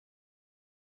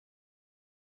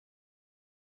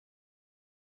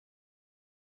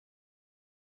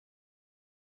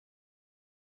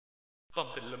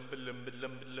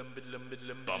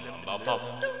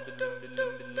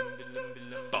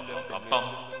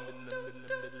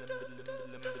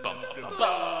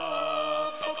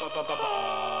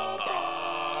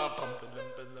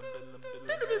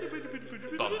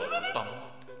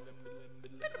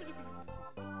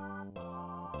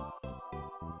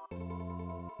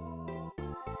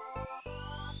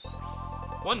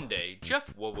One day,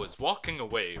 Jeff was walking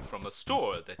away from a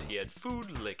store that he had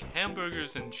food like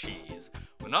hamburgers and cheese,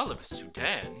 when all of a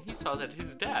sudden he saw that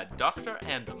his dad, Dr.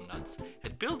 Andomnuts,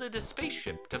 had builded a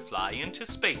spaceship to fly into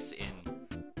space in.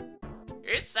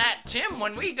 "It's that Tim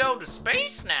when we go to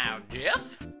space now,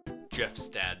 Jeff," Jeff's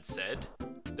dad said.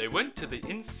 They went to the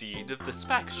inside of the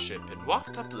spaceship and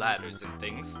walked up ladders and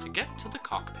things to get to the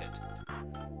cockpit.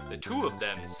 The two of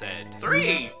them said,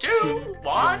 3, 2,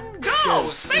 1, go,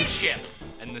 spaceship!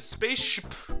 And the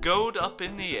spaceship goed up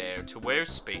in the air to where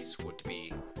space would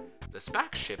be. The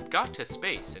spaceship got to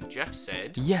space and Jeff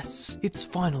said, "Yes, it's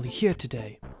finally here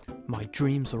today. My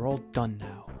dreams are all done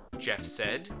now." Jeff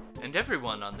said, and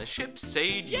everyone on the ship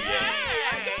said, "Yay!"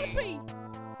 I gotta be.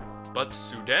 But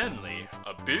suddenly,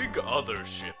 a big other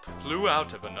ship flew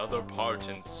out of another part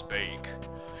and spake.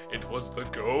 It was the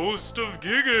Ghost of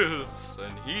Gigas,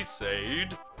 and he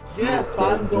said, "Jeff,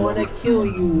 I'm gonna kill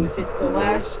you if it's the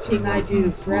last thing I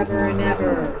do forever and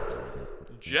ever."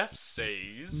 Jeff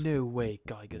says, "No way,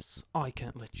 Gigas. I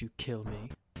can't let you kill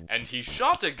me." And he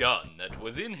shot a gun that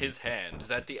was in his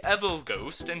hands at the evil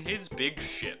ghost and his big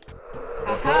ship.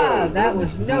 Haha, that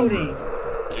was noting.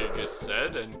 Gigas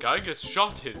said, and Gigas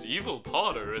shot his evil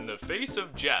potter in the face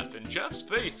of Jeff, and Jeff's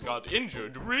face got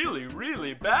injured really,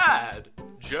 really bad.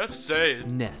 Jeff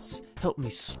said, "Ness, help me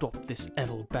stop this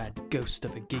evil bad ghost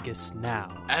of a Gigas now."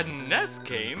 And Ness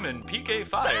came and PK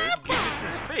fired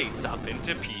Gigas' face up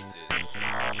into pieces.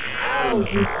 Oh,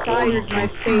 you fired my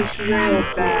face real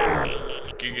bad.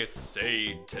 Gigas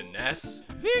said to Ness.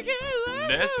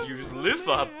 Ness used lift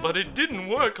up, but it didn't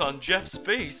work on Jeff's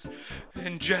face,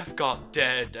 and Jeff got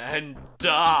dead and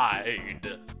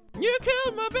died. "You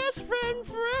killed my best friend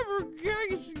forever,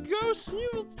 Gigas Ghost. You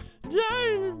will die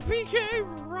in PK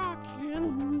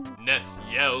rockin'." Ness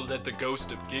yelled at the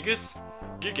ghost of Gigas.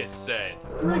 Gigas said,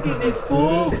 "Friggin' it,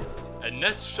 fool!" And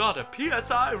Ness shot a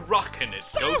PSI rockin' at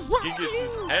Ghost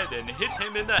Gigas' head and hit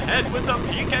him in the head with a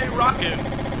PK rockin'.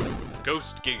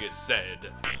 Ghost Gigas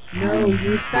said, "No,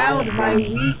 you found my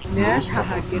weakness.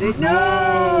 Haha, get it?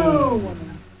 No!"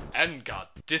 and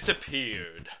got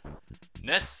disappeared.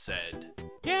 Ness said,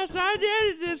 "Yes, I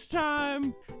did it this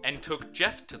time." And took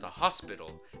Jeff to the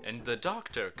hospital, and the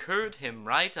doctor cured him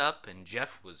right up and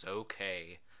Jeff was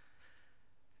okay.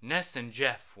 Ness and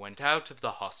Jeff went out of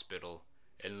the hospital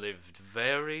and lived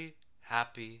very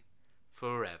happy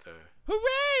forever.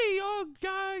 Hooray! Oh,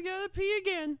 I gotta pee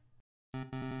again.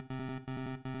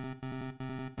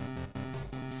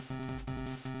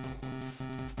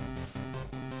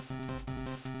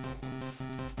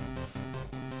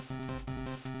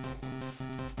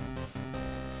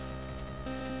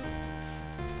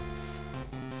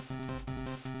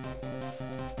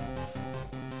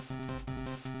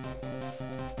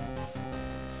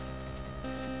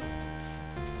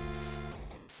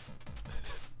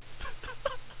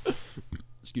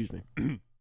 Excuse me.